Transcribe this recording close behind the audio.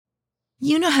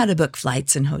You know how to book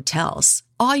flights and hotels.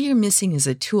 All you're missing is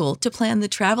a tool to plan the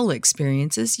travel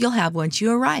experiences you'll have once you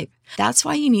arrive. That's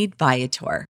why you need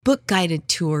Viator. Book guided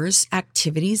tours,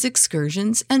 activities,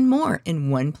 excursions, and more in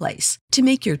one place to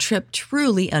make your trip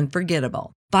truly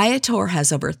unforgettable. Viator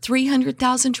has over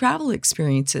 300,000 travel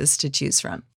experiences to choose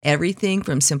from. Everything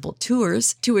from simple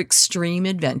tours to extreme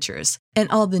adventures and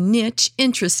all the niche,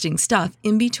 interesting stuff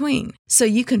in between. So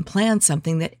you can plan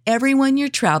something that everyone you're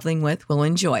traveling with will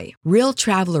enjoy. Real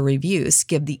traveler reviews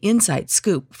give the inside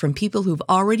scoop from people who've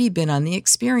already been on the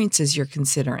experiences you're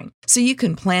considering. So you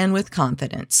can plan with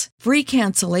confidence. Free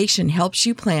cancellation helps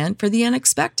you plan for the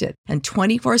unexpected. And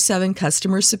 24/7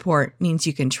 customer support means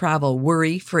you can travel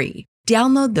worry-free.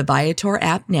 Download the Viator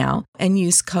app now and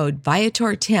use code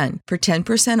Viator10 for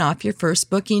 10% off your first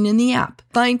booking in the app.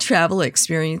 Find travel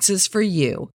experiences for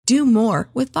you. Do more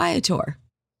with Viator.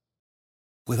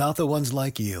 Without the ones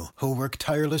like you, who work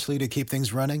tirelessly to keep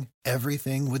things running,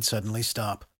 everything would suddenly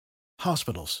stop.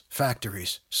 Hospitals,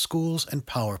 factories, schools, and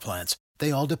power plants,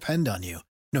 they all depend on you.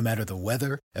 No matter the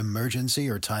weather, emergency,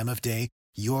 or time of day,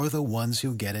 you're the ones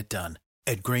who get it done.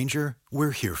 At Grainger,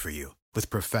 we're here for you with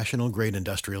professional-grade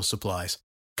industrial supplies.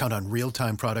 Count on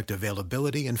real-time product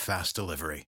availability and fast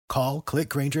delivery. Call, click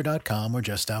Grainger.com, or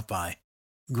just stop by.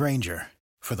 Grainger,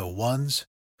 for the ones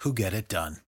who get it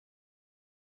done.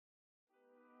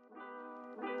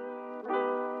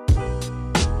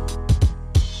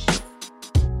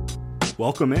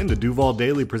 Welcome in to Duval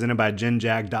Daily, presented by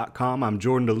GenJag.com. I'm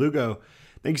Jordan DeLugo.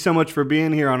 Thank you so much for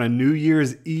being here on a New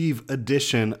Year's Eve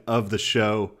edition of the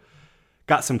show.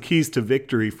 Got some keys to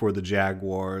victory for the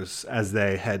Jaguars as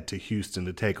they head to Houston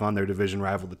to take on their division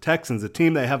rival, the Texans, a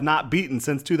team they have not beaten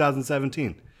since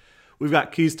 2017. We've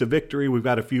got keys to victory. We've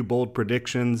got a few bold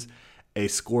predictions, a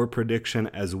score prediction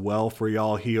as well for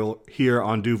y'all here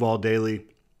on Duval Daily.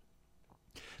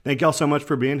 Thank y'all so much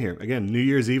for being here. Again, New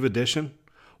Year's Eve edition.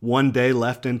 1 day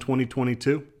left in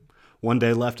 2022. 1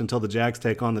 day left until the Jags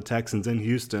take on the Texans in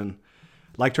Houston.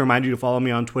 I'd like to remind you to follow me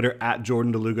on Twitter at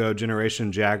Jordan DeLugo,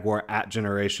 Generation Jaguar, at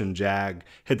Generation Jag.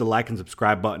 Hit the like and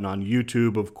subscribe button on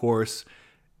YouTube, of course.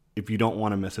 If you don't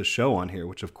want to miss a show on here,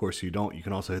 which of course you don't, you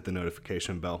can also hit the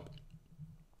notification bell.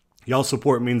 Y'all's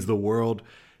support means the world.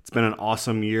 It's been an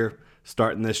awesome year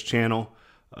starting this channel,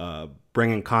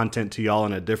 bringing content to y'all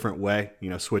in a different way,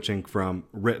 switching from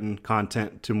written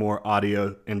content to more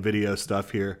audio and video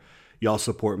stuff here. Y'all's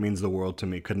support means the world to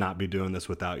me. Could not be doing this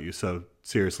without you. So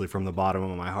seriously, from the bottom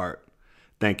of my heart,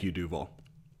 thank you, Duval.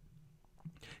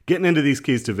 Getting into these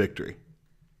keys to victory.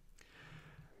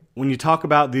 When you talk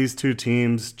about these two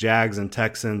teams, Jags and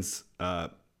Texans,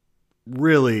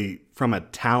 really from a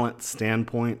talent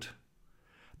standpoint,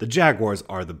 the Jaguars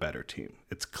are the better team.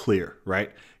 It's clear,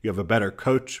 right? You have a better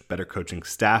coach, better coaching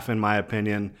staff, in my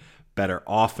opinion, better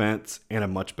offense, and a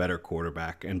much better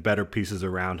quarterback and better pieces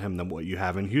around him than what you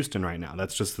have in Houston right now.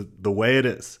 That's just the way it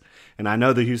is. And I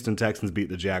know the Houston Texans beat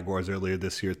the Jaguars earlier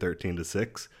this year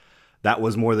 13-6. That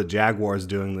was more the Jaguars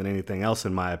doing than anything else,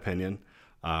 in my opinion.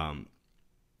 And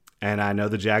I know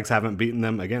the Jags haven't beaten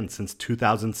them, again, since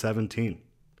 2017,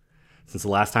 since the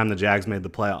last time the Jags made the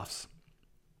playoffs.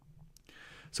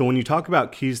 So when you talk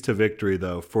about keys to victory,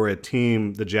 though, for a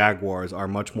team, the Jaguars are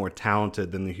much more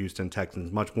talented than the Houston Texans,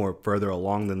 much more further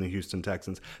along than the Houston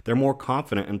Texans. They're more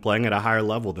confident in playing at a higher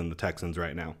level than the Texans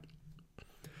right now.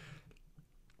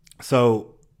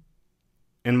 So,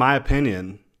 in my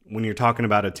opinion, when you're talking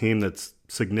about a team that's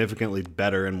significantly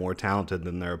better and more talented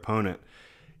than their opponent,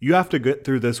 you have to get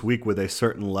through this week with a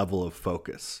certain level of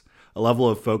focus, a level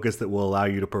of focus that will allow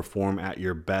you to perform at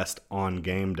your best on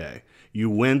game day. You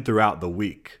win throughout the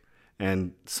week,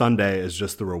 and Sunday is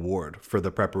just the reward for the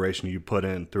preparation you put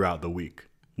in throughout the week,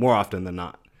 more often than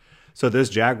not. So this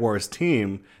Jaguars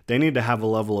team, they need to have a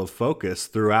level of focus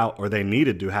throughout, or they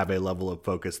needed to have a level of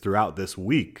focus throughout this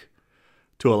week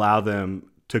to allow them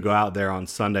to go out there on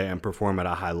Sunday and perform at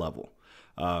a high level.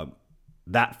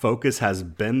 That focus has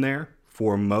been there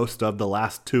for most of the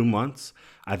last 2 months.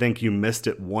 I think you missed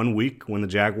it 1 week when the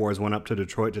Jaguars went up to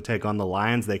Detroit to take on the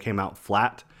Lions. They came out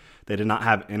flat. They did not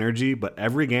have energy, but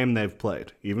every game they've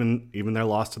played, even their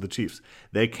loss to the Chiefs,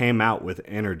 they came out with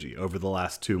energy over the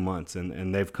last 2 months,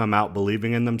 and they've come out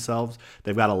believing in themselves.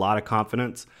 They've got a lot of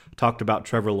confidence. Talked about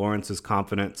Trevor Lawrence's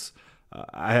confidence.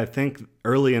 I think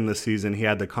early in the season he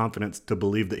had the confidence to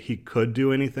believe that he could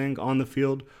do anything on the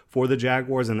field for the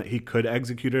Jaguars and that he could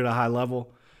execute at a high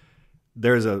level.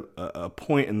 There's a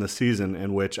point in the season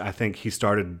in which I think he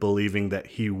started believing that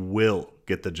he will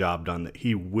get the job done, that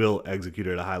he will execute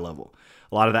at a high level.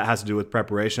 A lot of that has to do with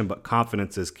preparation, but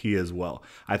confidence is key as well.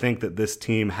 I think that this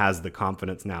team has the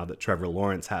confidence now that Trevor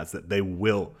Lawrence has, that they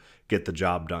will get the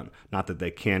job done. Not that they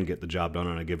can get the job done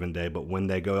on a given day, but when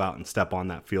they go out and step on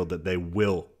that field, that they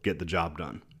will get the job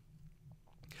done.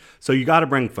 So you got to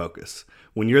bring focus.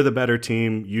 When you're the better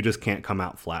team, you just can't come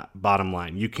out flat. Bottom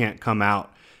line, you can't come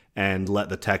out and let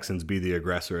the Texans be the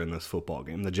aggressor in this football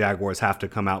game. The Jaguars have to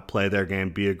come out, play their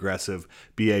game, be aggressive,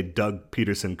 be a Doug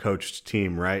Peterson coached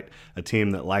team, right? A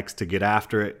team that likes to get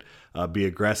after it, be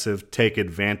aggressive, take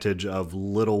advantage of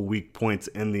little weak points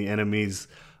in the enemy's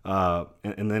armor.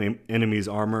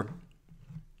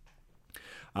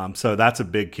 So that's a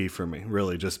big key for me,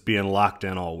 really, just being locked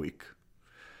in all week.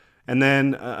 And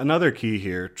then another key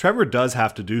here, Trevor does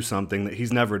have to do something that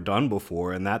he's never done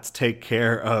before, and that's take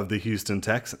care of the Houston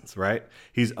Texans, right?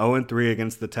 He's 0-3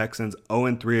 against the Texans,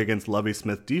 0-3 against Lovie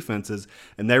Smith defenses,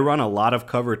 and they run a lot of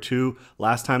cover 2.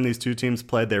 Last time these two teams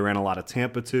played, they ran a lot of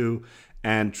Tampa 2,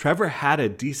 and Trevor had a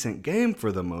decent game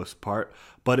for the most part,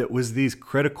 but it was these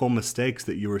critical mistakes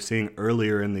that you were seeing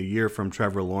earlier in the year from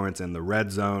Trevor Lawrence in the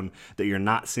red zone that you're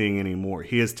not seeing anymore.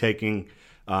 He is taking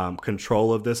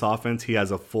control of this offense. He has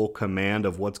a full command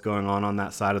of what's going on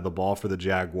that side of the ball for the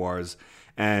Jaguars.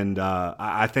 And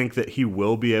I think that he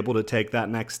will be able to take that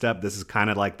next step. This is kind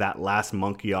of like that last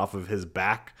monkey off of his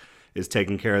back is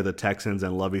taking care of the Texans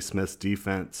and Lovie Smith's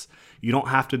defense. You don't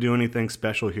have to do anything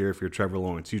special here if you're Trevor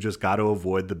Lawrence. You just got to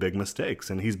avoid the big mistakes.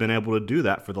 And he's been able to do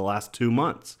that for the last 2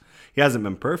 months. He hasn't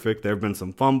been perfect. There have been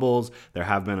some fumbles. There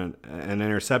have been an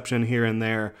interception here and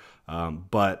there.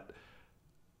 But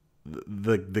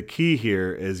the key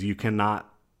here is you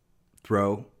cannot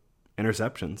throw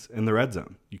interceptions in the red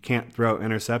zone. You can't throw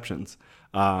interceptions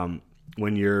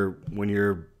when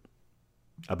you're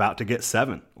about to get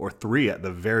 7 or 3 at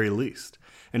the very least.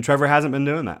 And Trevor hasn't been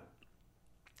doing that.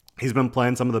 He's been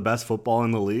playing some of the best football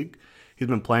in the league. He's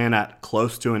been playing at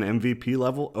close to an MVP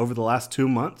level over the last 2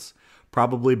 months.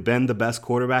 Probably been the best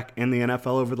quarterback in the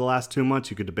NFL over the last 2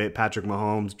 months. You could debate Patrick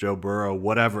Mahomes, Joe Burrow,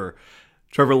 whatever.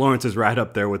 Trevor Lawrence is right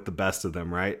up there with the best of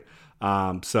them, right?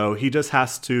 So he just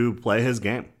has to play his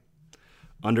game.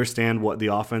 Understand what the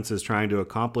offense is trying to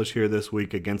accomplish here this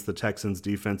week against the Texans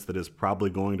defense that is probably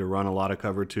going to run a lot of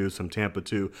cover 2, some Tampa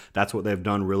 2. That's what they've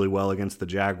done really well against the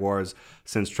Jaguars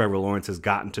since Trevor Lawrence has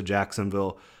gotten to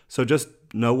Jacksonville. So just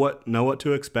know what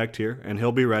to expect here, and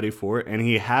he'll be ready for it. And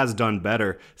he has done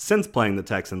better since playing the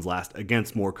Texans last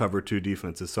against more cover 2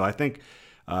 defenses. So I think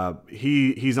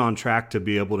he's on track to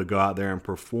be able to go out there and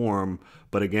perform.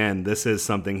 But again, this is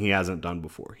something he hasn't done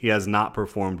before. He has not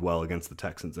performed well against the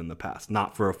Texans in the past,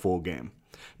 not for a full game,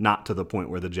 not to the point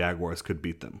where the Jaguars could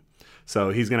beat them.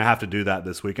 So he's going to have to do that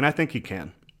this week, and I think he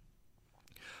can.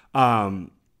 I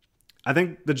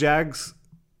think the Jags,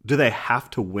 do they have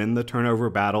to win the turnover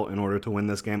battle in order to win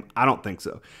this game? I don't think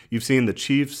so. You've seen the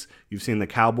Chiefs, you've seen the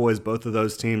Cowboys. Both of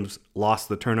those teams lost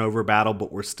the turnover battle,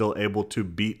 but were still able to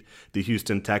beat the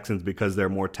Houston Texans because they're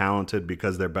more talented,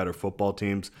 because they're better football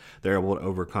teams. They're able to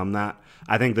overcome that.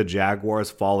 I think the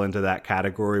Jaguars fall into that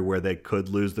category where they could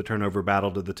lose the turnover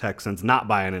battle to the Texans, not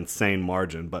by an insane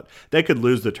margin, but they could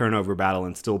lose the turnover battle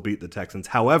and still beat the Texans.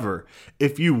 However,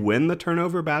 if you win the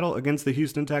turnover battle against the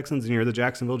Houston Texans and you're the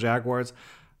Jacksonville Jaguars,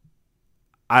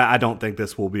 I don't think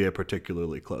this will be a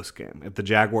particularly close game. If the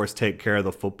Jaguars take care of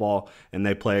the football and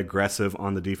they play aggressive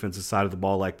on the defensive side of the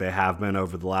ball like they have been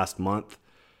over the last month,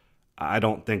 I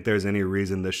don't think there's any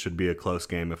reason this should be a close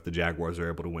game if the Jaguars are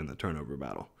able to win the turnover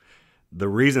battle. The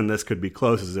reason this could be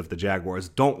close is if the Jaguars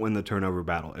don't win the turnover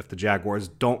battle, if the Jaguars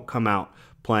don't come out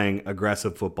playing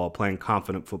aggressive football, playing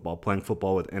confident football, playing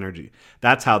football with energy.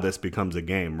 That's how this becomes a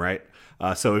game, right?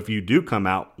 So if you do come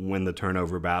out and win the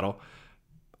turnover battle,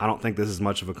 I don't think this is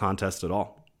much of a contest at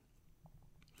all.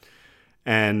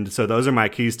 And so those are my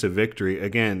keys to victory.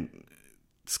 Again,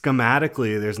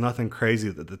 schematically, there's nothing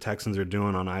crazy that the Texans are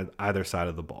doing on either side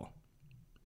of the ball.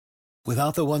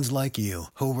 Without the ones like you,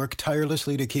 who work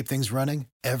tirelessly to keep things running,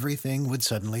 everything would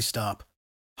suddenly stop.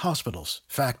 Hospitals,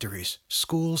 factories,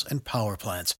 schools, and power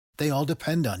plants, they all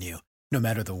depend on you. No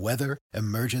matter the weather,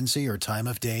 emergency, or time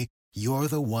of day, you're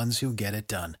the ones who get it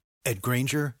done. At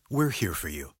Grainger, we're here for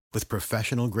you with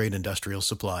professional-grade industrial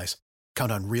supplies. Count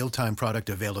on real-time product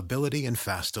availability and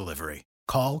fast delivery.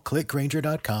 Call, click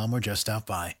Grainger.com, or just stop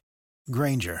by.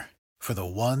 Grainger, for the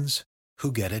ones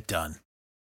who get it done.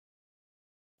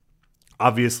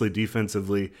 Obviously,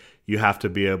 defensively, you have to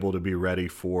be able to be ready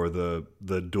for the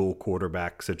dual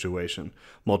quarterback situation.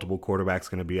 Multiple quarterbacks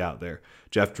going to be out there.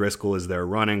 Jeff Driscoll is their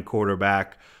running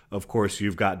quarterback. Of course,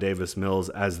 you've got Davis Mills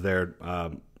as their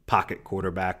pocket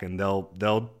quarterback, and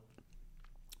they'll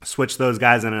switch those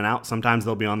guys in and out. Sometimes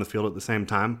they'll be on the field at the same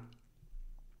time.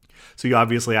 So you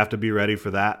obviously have to be ready for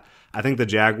that. I think the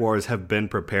Jaguars have been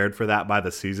prepared for that by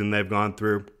the season they've gone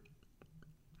through.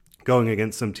 going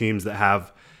against some teams that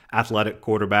have athletic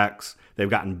quarterbacks. They've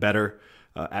gotten better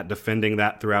at defending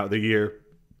that throughout the year.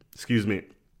 Excuse me.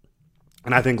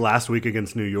 And I think last week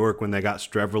against New York, when they got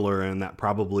Streveler in, that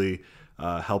probably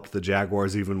helped the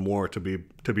Jaguars even more to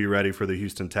be ready for the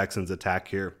Houston Texans attack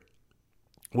here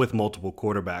with multiple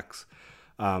quarterbacks.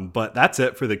 But that's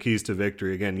it for the keys to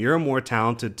victory. Again, you're a more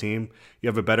talented team. You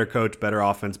have a better coach, better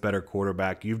offense, better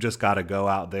quarterback. You've just got to go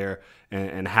out there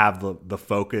and have the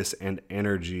focus and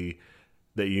energy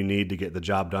that you need to get the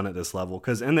job done at this level.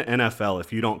 Because in the NFL,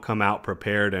 if you don't come out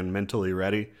prepared and mentally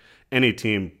ready, any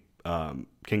team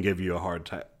can give you a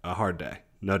hard day,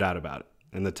 no doubt about it.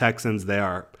 And the Texans, they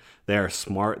are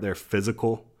smart, they're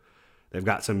physical. They've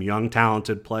got some young,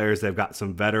 talented players. They've got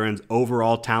some veterans.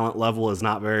 Overall talent level is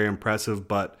not very impressive,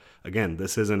 but again,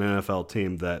 this is an NFL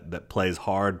team that plays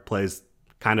hard, plays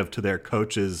kind of to their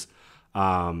coach's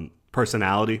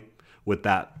personality with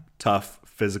that tough,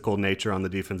 physical nature on the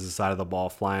defensive side of the ball,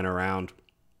 flying around.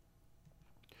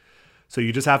 So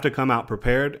you just have to come out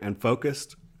prepared and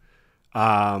focused.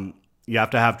 You have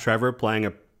to have Trevor playing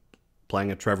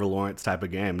a Trevor Lawrence type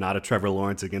of game, not a Trevor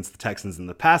Lawrence against the Texans in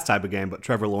the past type of game, but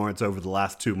Trevor Lawrence over the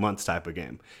last 2 months type of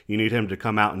game. You need him to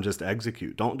come out and just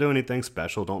execute. Don't do anything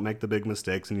special. Don't make the big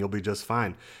mistakes, and you'll be just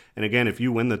fine. And again, if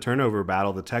you win the turnover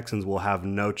battle, the Texans will have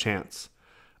no chance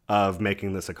of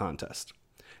making this a contest.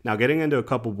 Now, getting into a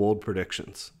couple bold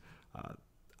predictions.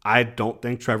 I don't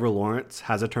think Trevor Lawrence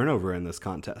has a turnover in this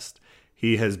contest.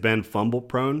 He has been fumble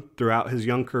prone throughout his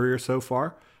young career so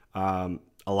far.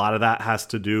 A lot of that has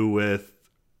to do with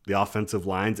the offensive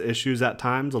line's issues at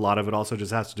times. A lot of it also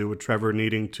just has to do with Trevor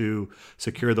needing to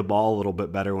secure the ball a little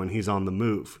bit better when he's on the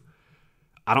move.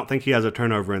 I don't think he has a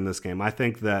turnover in this game. I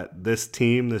think that this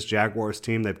team, this Jaguars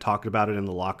team, they've talked about it in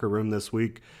the locker room this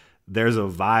week. There's a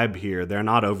vibe here. They're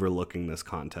not overlooking this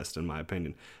contest, in my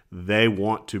opinion. They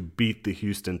want to beat the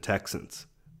Houston Texans.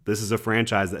 This is a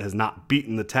franchise that has not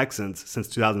beaten the Texans since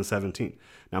 2017.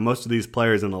 Now, most of these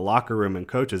players in the locker room and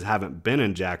coaches haven't been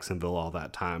in Jacksonville all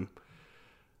that time.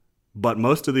 But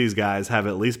most of these guys have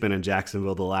at least been in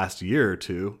Jacksonville the last year or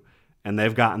two, and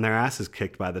they've gotten their asses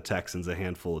kicked by the Texans a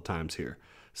handful of times here.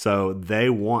 So they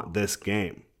want this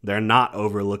game. They're not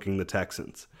overlooking the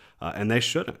Texans, and they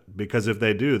shouldn't, because if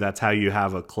they do, that's how you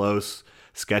have a close,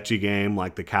 sketchy game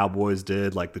like the Cowboys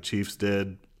did, like the Chiefs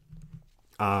did.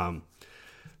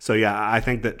 So, yeah, I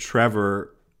think that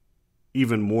Trevor,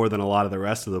 even more than a lot of the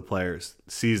rest of the players,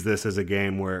 sees this as a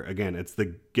game where, again, it's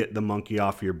the get the monkey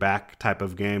off your back type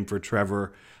of game for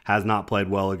Trevor. Has not played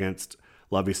well against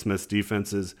Lovie Smith's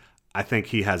defenses. I think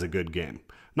he has a good game.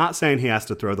 Not saying he has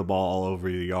to throw the ball all over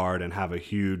the yard and have a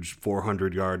huge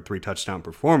 400-yard, 3-touchdown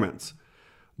performance,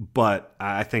 but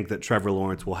I think that Trevor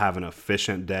Lawrence will have an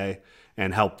efficient day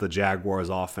and help the Jaguars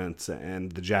offense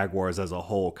and the Jaguars as a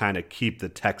whole kind of keep the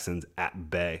Texans at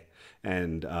bay.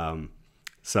 And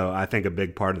so I think a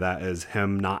big part of that is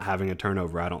him not having a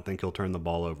turnover. I don't think he'll turn the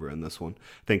ball over in this one.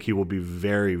 I think he will be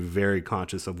very, very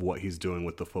conscious of what he's doing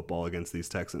with the football against these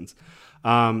Texans.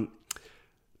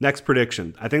 Next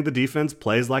prediction. I think the defense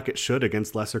plays like it should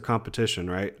against lesser competition,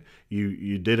 right?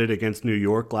 You did it against New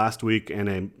York last week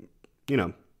in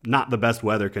not the best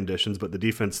weather conditions, but the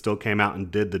defense still came out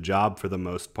and did the job for the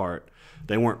most part.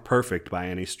 They weren't perfect by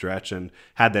any stretch, and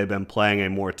had they been playing a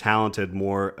more talented,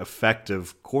 more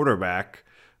effective quarterback,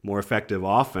 more effective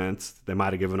offense, they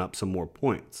might have given up some more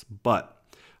points. But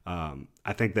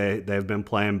I think they've been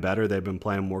playing better. They've been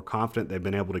playing more confident. They've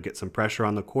been able to get some pressure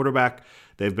on the quarterback.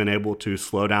 They've been able to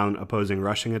slow down opposing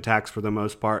rushing attacks for the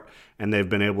most part, and they've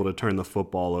been able to turn the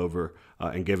football over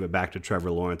and give it back to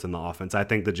Trevor Lawrence in the offense. I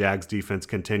think the Jags defense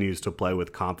continues to play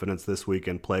with confidence this week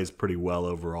and plays pretty well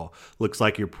overall. Looks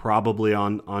like you're probably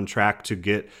on track to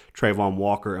get Trayvon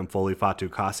Walker and Foley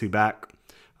Fatukasi back.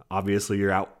 Obviously,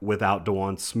 you're out without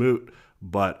DeJuan Smoot,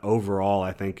 but overall,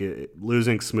 I think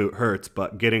losing Smoot hurts,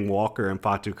 but getting Walker and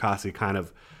Fatukasi kind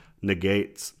of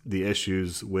negates the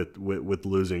issues with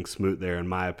losing Smoot there, in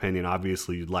my opinion.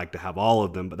 Obviously, you'd like to have all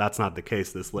of them, but that's not the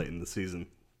case this late in the season.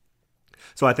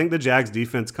 So I think the Jags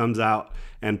defense comes out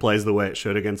and plays the way it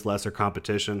should against lesser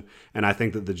competition, and I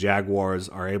think that the Jaguars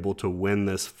are able to win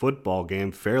this football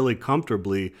game fairly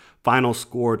comfortably. Final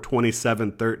score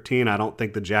 27-13. I don't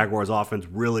think the Jaguars offense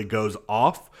really goes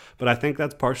off, but I think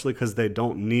that's partially because they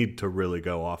don't need to really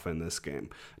go off in this game.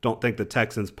 Don't think the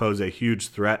Texans pose a huge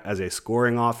threat as a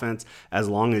scoring offense as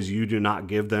long as you do not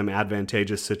give them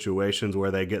advantageous situations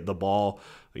where they get the ball,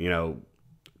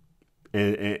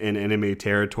 in enemy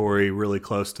territory really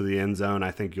close to the end zone.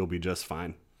 I think you'll be just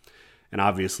fine. And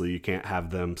obviously you can't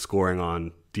have them scoring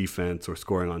on defense or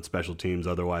scoring on special teams.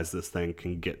 Otherwise, this thing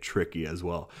can get tricky as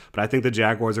well. But I think the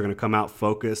Jaguars are going to come out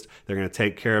focused. They're going to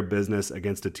take care of business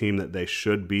against a team that they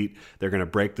should beat. They're going to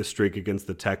break the streak against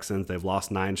the Texans. They've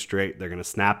lost 9 straight. They're going to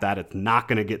snap that. It's not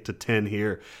going to get to 10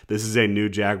 here. This is a new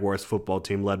Jaguars football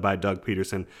team led by Doug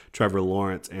Peterson, Trevor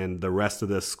Lawrence, and the rest of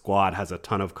this squad has a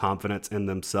ton of confidence in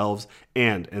themselves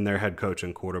and in their head coach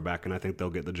and quarterback, and I think they'll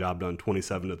get the job done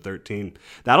 27-13.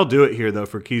 That'll do it here, though,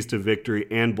 for Keys to Victory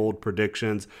and Bold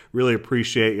Predictions. Really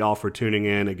appreciate y'all for tuning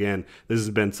in. Again, this has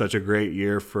been such a great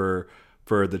year for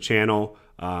the channel,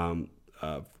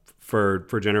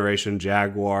 for Generation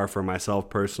Jaguar, for myself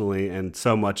personally, and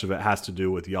so much of it has to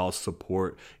do with y'all's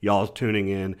support, y'all tuning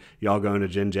in, y'all going to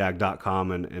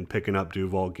genjag.com and picking up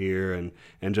Duval gear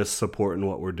and just supporting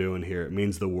what we're doing here. It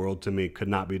means the world to me. Could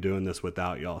not be doing this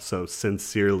without y'all. So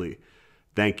sincerely,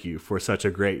 thank you for such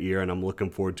a great year, and I'm looking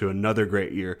forward to another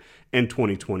great year in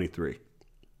 2023.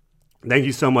 Thank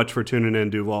you so much for tuning in,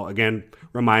 Duval. Again,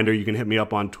 reminder, you can hit me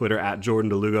up on Twitter at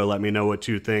Jordan DeLugo. Let me know what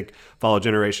you think. Follow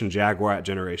Generation Jaguar at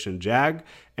Generation Jag,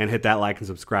 and hit that like and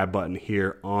subscribe button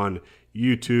here on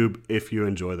YouTube if you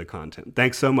enjoy the content.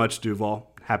 Thanks so much,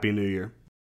 Duval. Happy New Year.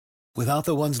 Without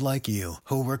the ones like you,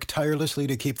 who work tirelessly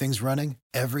to keep things running,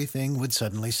 everything would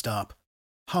suddenly stop.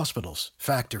 Hospitals,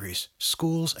 factories,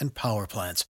 schools, and power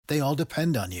plants, they all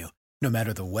depend on you. No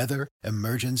matter the weather,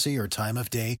 emergency, or time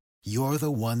of day, you're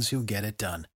the ones who get it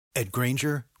done. At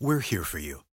Grainger, we're here for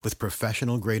you with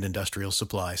professional-grade industrial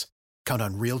supplies. Count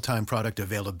on real-time product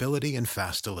availability and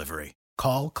fast delivery.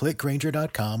 Call, click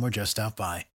Grainger.com, or just stop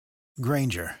by.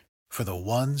 Grainger, for the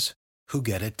ones who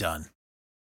get it done.